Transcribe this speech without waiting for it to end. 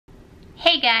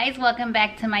Hey guys, welcome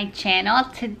back to my channel.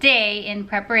 Today, in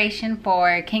preparation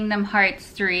for Kingdom Hearts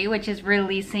 3, which is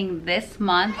releasing this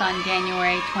month on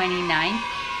January 29th,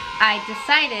 I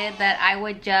decided that I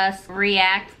would just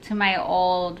react to my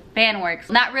old fan works.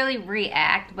 Not really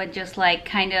react, but just like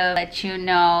kind of let you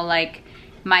know like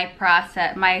my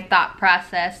thought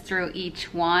process through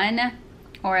each one,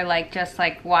 or like just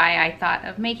like why I thought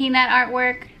of making that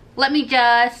artwork. Let me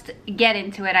just get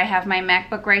into it. I have my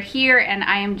MacBook right here and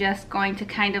I am just going to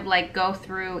kind of like go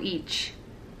through each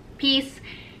piece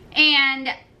and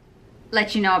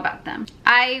let you know about them.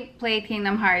 I played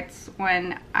Kingdom Hearts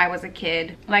when I was a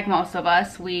kid. Like most of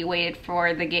us, we waited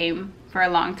for the game for a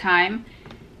long time.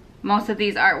 Most of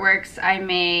these artworks I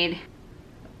made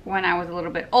when I was a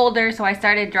little bit older, so I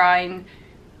started drawing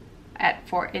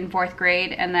in fourth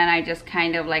grade, and then I just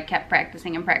kind of like kept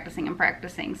practicing and practicing and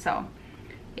practicing. So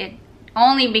it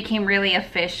only became really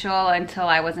official until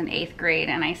I was in 8th grade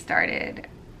and I started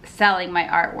selling my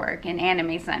artwork in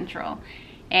Anime Central.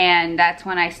 And that's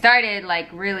when I started like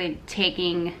really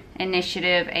taking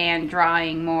initiative and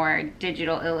drawing more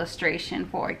digital illustration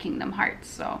for Kingdom Hearts.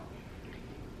 So,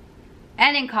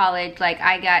 and in college, like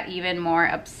I got even more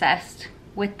obsessed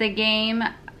with the game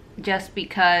just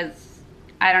because,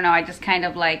 I don't know, I just kind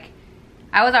of like,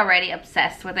 I was already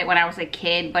obsessed with it when I was a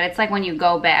kid, but it's like when you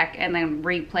go back and then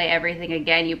replay everything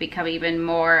again, you become even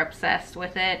more obsessed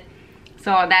with it.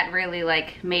 So that really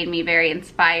like made me very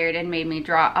inspired and made me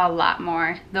draw a lot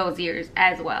more those years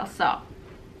as well. So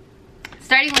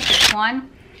starting with this one.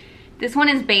 This one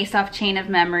is based off Chain of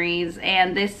Memories,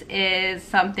 and this is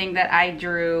something that I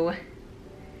drew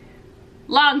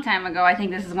long time ago. I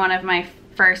think this is one of my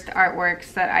first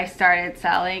artworks that I started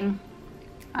selling.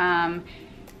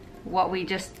 What we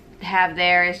just have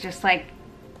there is just like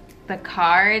the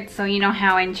cards. So you know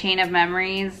how in Chain of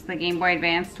Memories, the Game Boy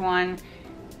Advanced one,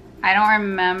 I don't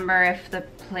remember if the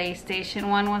PlayStation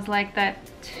one was like that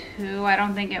too. I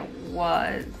don't think it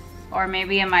was, or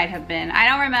maybe it might have been. I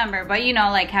don't remember, but you know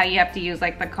like how you have to use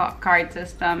like the card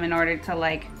system in order to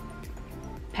like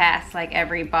pass like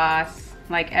every boss,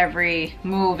 like every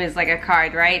move is like a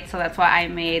card, right? So that's why I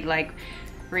made like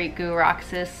Riku,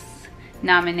 Roxas,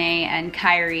 Naminé, and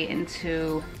Kairi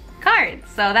into cards.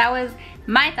 So that was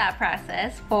my thought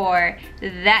process for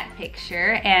that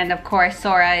picture. And of course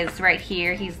Sora is right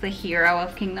here. He's the hero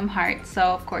of Kingdom Hearts, so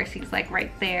of course he's like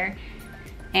right there.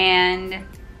 And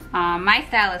my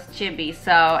style is chibi,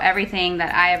 so everything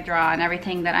that I have drawn,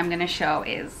 everything that I'm gonna show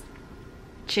is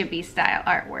chibi style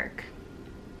artwork,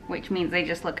 which means they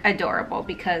just look adorable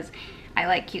because I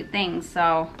like cute things.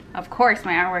 So of course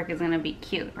my artwork is gonna be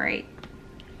cute, right?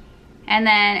 And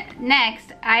then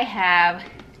next I have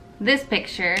this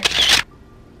picture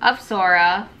of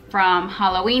Sora from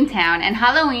Halloween Town. And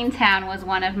Halloween Town was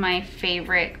one of my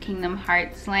favorite Kingdom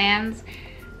Hearts lands.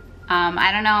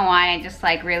 I don't know why, I just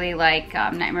like really like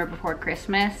Nightmare Before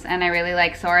Christmas, and I really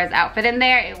like Sora's outfit in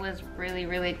there. It was really,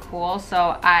 really cool.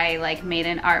 So I like made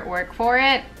an artwork for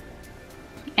it.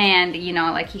 And you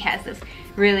know, like he has this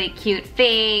really cute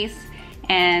face,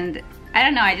 and I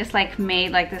don't know, I just like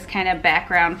made like this kind of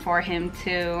background for him too,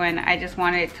 and I just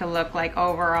wanted it to look like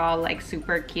overall like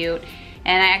super cute.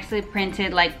 And I actually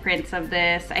printed like prints of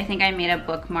this. I think I made a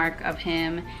bookmark of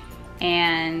him,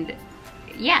 and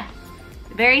yeah,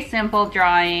 very simple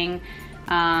drawing.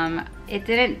 It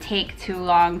didn't take too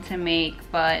long to make,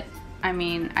 but I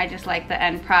mean, I just like the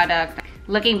end product.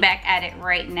 Looking back at it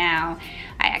right now,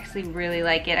 I actually really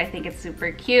like it. I think it's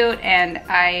super cute, and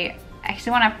I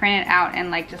actually want to print it out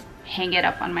and like just hang it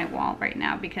up on my wall right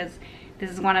now because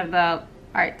this is one of the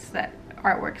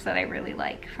artworks that I really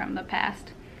like from the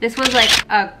past. This was like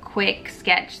a quick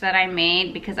sketch that I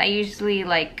made because I usually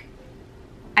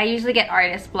get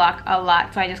artist block a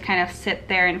lot, so I just kind of sit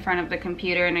there in front of the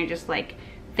computer and I just like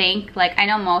think. Like I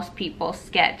know most people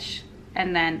sketch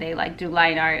and then they like do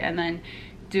line art and then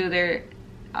do their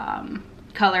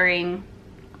coloring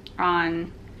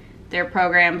on their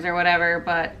programs or whatever,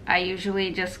 but I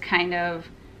usually just kind of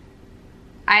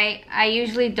I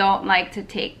usually don't like to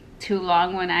take too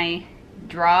long when I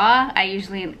draw. I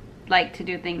usually like to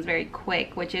do things very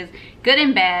quick, which is good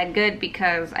and bad. Good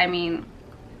because I mean,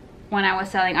 when I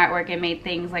was selling artwork, it made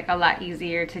things like a lot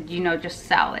easier to, you know, just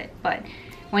sell it. But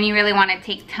when you really want to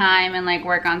take time and like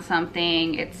work on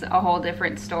something, it's a whole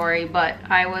different story. But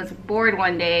I was bored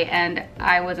one day and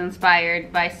I was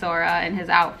inspired by Sora and his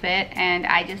outfit, and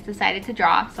I just decided to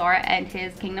draw Sora and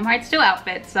his Kingdom Hearts 2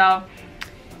 outfit. So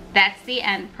that's the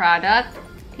end product.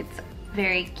 It's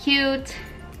very cute.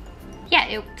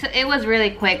 Yeah, it was really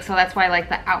quick, so that's why like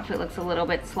the outfit looks a little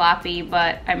bit sloppy,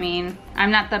 but I mean,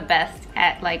 I'm not the best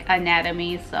at like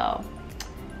anatomy, so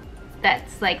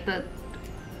that's like the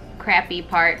crappy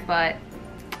part, but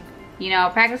you know,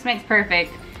 practice makes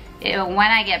perfect. When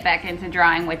I get back into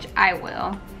drawing, which I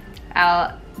will,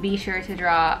 I'll be sure to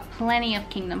draw plenty of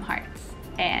Kingdom Hearts.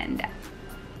 And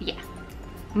yeah,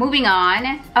 moving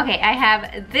on. Okay, I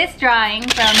have this drawing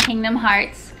from Kingdom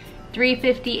Hearts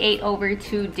 358 over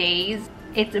 2 days.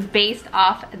 It's based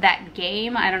off that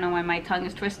game. I don't know why my tongue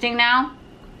is twisting now.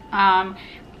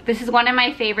 This is one of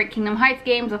my favorite Kingdom Hearts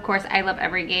games. Of course, I love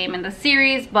every game in the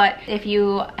series, but if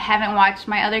you haven't watched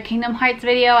my other Kingdom Hearts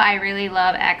video, I really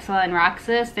love Axel and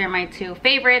Roxas. They're my two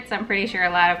favorites. I'm pretty sure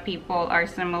a lot of people are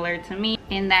similar to me.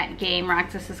 In that game,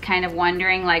 Roxas is kind of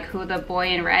wondering like who the boy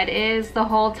in red is the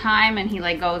whole time, and he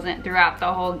like goes in throughout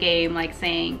the whole game like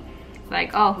saying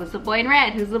like, oh, who's the boy in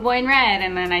red? Who's the boy in red?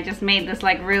 And then I just made this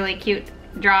like really cute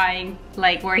drawing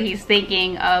like where he's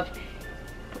thinking of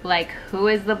like who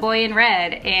is the boy in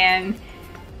red, and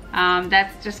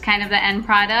that's just kind of the end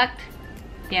product.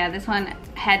 Yeah, this one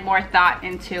had more thought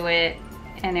into it,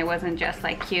 and it wasn't just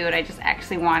like cute. I just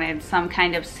actually wanted some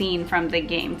kind of scene from the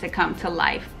game to come to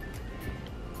life.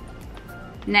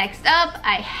 Next up,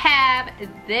 I have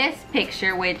this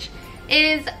picture, which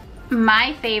is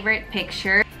my favorite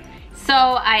picture. So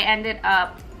I ended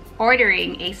up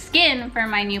ordering a skin for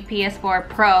my new PS4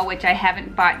 Pro, which I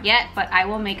haven't bought yet, but I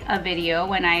will make a video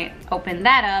when I open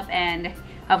that up and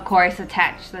of course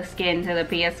attach the skin to the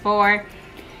PS4.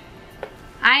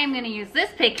 I am going to use this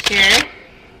picture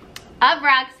of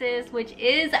Roxas, which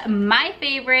is my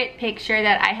favorite picture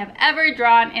that I have ever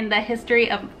drawn in the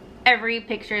history of every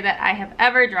picture that I have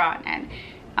ever drawn. And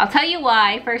I'll tell you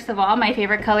why. First of all, my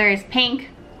favorite color is pink.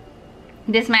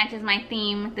 This matches my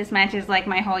theme. This matches like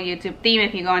my whole YouTube theme.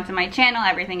 If you go into my channel,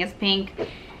 everything is pink.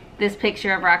 This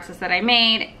picture of Roxas that I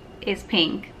made is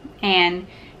pink. And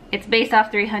it's based off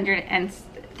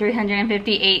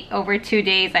 358 over 2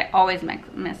 days. I always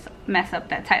mess up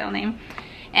that title name.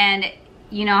 And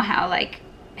you know how like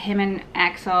him and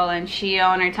Axel and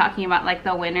Shion are talking about like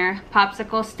the winner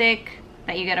popsicle stick,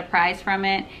 that you get a prize from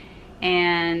it.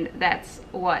 And that's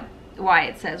why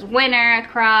it says winner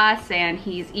across, and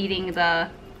he's eating the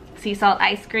sea salt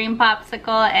ice cream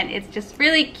popsicle, and it's just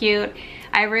really cute.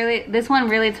 This one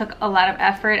really took a lot of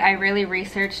effort. I really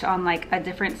researched on like a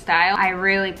different style. I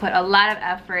really put a lot of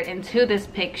effort into this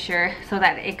picture so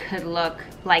that it could look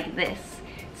like this.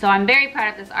 So I'm very proud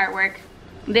of this artwork.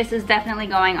 This is definitely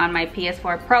going on my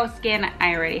PS4 Pro skin.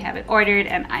 I already have it ordered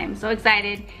and I am so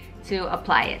excited to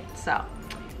apply it. So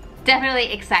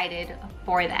definitely excited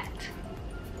for that.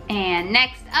 And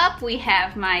next up, we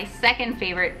have my second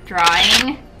favorite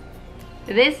drawing.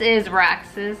 This is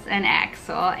Roxas and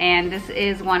Axel, and this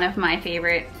is one of my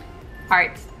favorite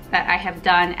arts that I have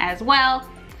done as well.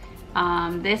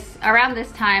 Around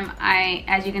this time,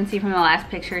 as you can see from the last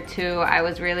picture too, I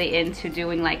was really into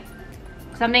doing like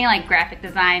something like graphic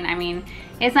design. I mean,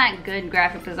 it's not good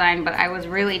graphic design, but I was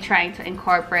really trying to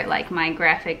incorporate like my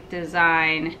graphic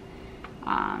design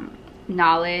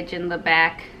knowledge in the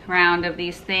background of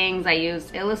these things. I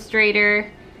used Illustrator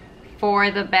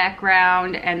for the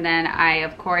background, and then I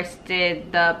of course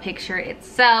did the picture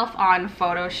itself on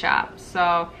Photoshop.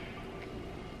 So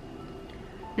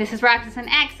this is Roxas and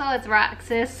Axel. It's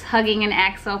Roxas hugging an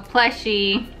Axel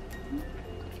plushie,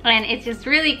 and it's just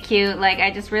really cute. Like,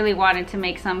 I just really wanted to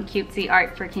make some cutesy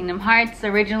art for Kingdom Hearts.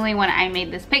 Originally when I made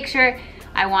this picture,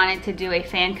 I wanted to do a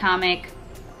fan comic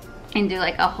and do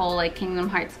like a whole like Kingdom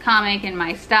Hearts comic in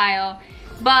my style,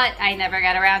 but I never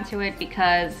got around to it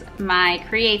because my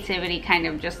creativity kind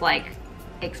of just like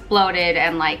exploded,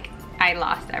 and like I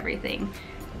lost everything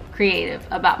creative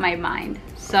about my mind.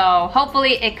 So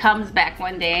hopefully it comes back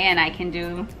one day and I can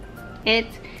do it,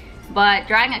 but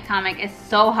drawing a comic is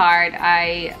so hard.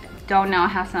 I don't know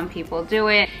how some people do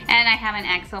it. And I have an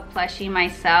Axel plushie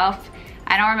myself.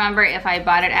 I don't remember if I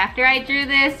bought it after I drew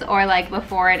this or like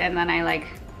before it and then I like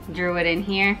drew it in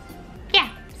here. Yeah,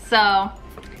 so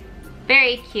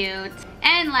very cute.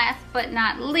 And last but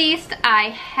not least, I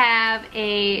have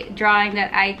a drawing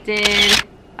that I did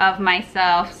of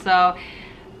myself. So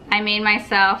I made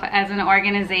myself as an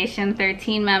organization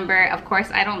 13 member. Of course,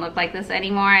 I don't look like this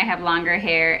anymore. I have longer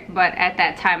hair, but at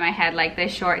that time I had like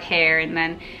this short hair, and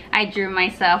then I drew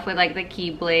myself with like the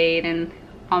Keyblade and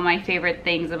all my favorite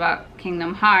things about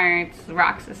Kingdom Hearts,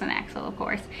 Roxas and Axel, of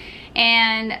course.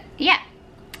 And yeah,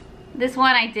 this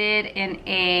one I did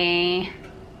in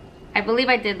I believe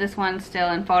I did this one still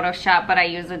in Photoshop, but I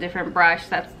used a different brush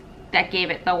that gave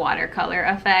it the watercolor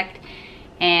effect.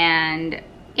 And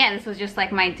yeah, this was just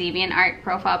like my DeviantArt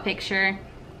profile picture,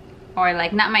 or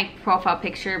like not my profile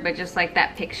picture, but just like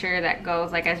that picture that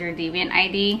goes like as your Deviant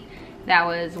ID. That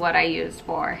was what I used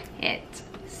for it.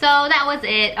 So that was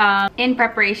it. In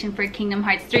preparation for Kingdom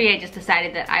Hearts 3, I just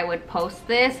decided that I would post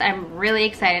this. I'm really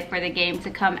excited for the game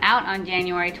to come out on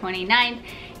January 29th,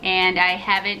 and I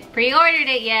haven't pre-ordered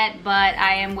it yet, but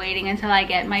I am waiting until I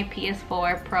get my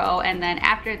PS4 Pro, and then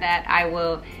after that I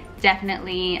will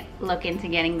definitely look into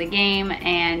getting the game,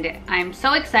 and I'm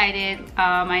so excited.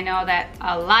 I know that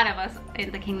a lot of us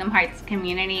in the Kingdom Hearts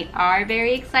community are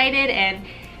very excited,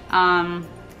 and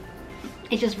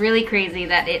it's just really crazy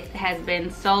that it has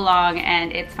been so long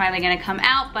and it's finally gonna come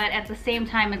out, but at the same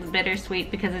time it's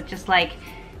bittersweet because it's just like,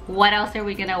 what else are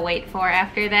we gonna wait for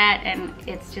after that? And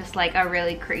it's just like a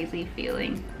really crazy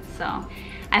feeling. So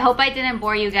I hope I didn't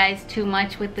bore you guys too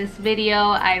much with this video.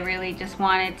 I really just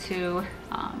wanted to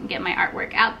get my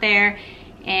artwork out there.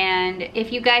 And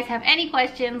if you guys have any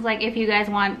questions, like if you guys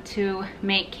want to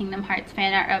make Kingdom Hearts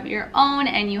fan art of your own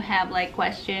and you have like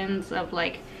questions of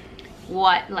like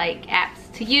what like apps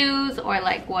to use or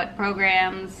like what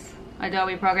programs,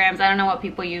 Adobe programs, I don't know what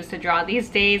people use to draw these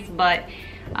days, but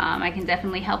I can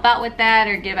definitely help out with that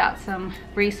or give out some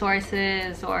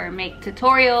resources or make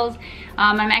tutorials.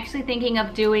 I'm actually thinking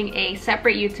of doing a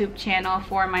separate YouTube channel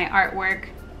for my artwork,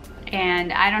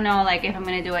 and I don't know like if I'm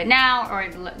gonna do it now or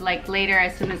like later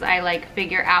as soon as I like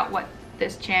figure out what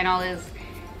this channel is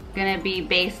gonna be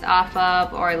based off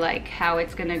of or like how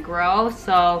it's gonna grow.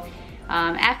 So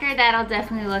after that I'll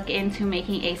definitely look into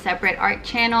making a separate art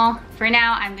channel. For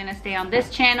now I'm gonna stay on this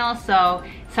channel, so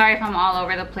sorry if I'm all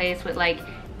over the place with like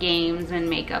games and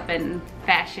makeup and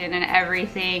fashion and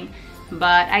everything,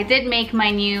 but I did make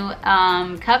my new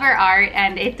cover art,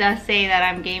 and it does say that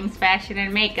I'm games, fashion,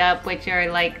 and makeup, which are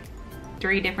like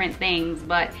 3 different things,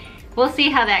 but we'll see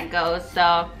how that goes.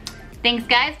 So thanks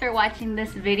guys for watching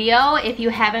this video. If you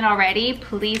haven't already,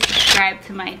 please subscribe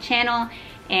to my channel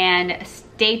and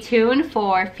stay tuned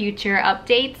for future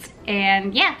updates.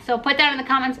 And yeah, so put down in the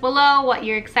comments below what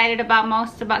you're excited about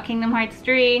most about Kingdom Hearts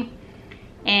 3.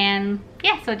 And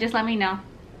yeah, so just let me know.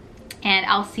 And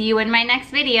I'll see you in my next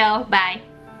video. Bye.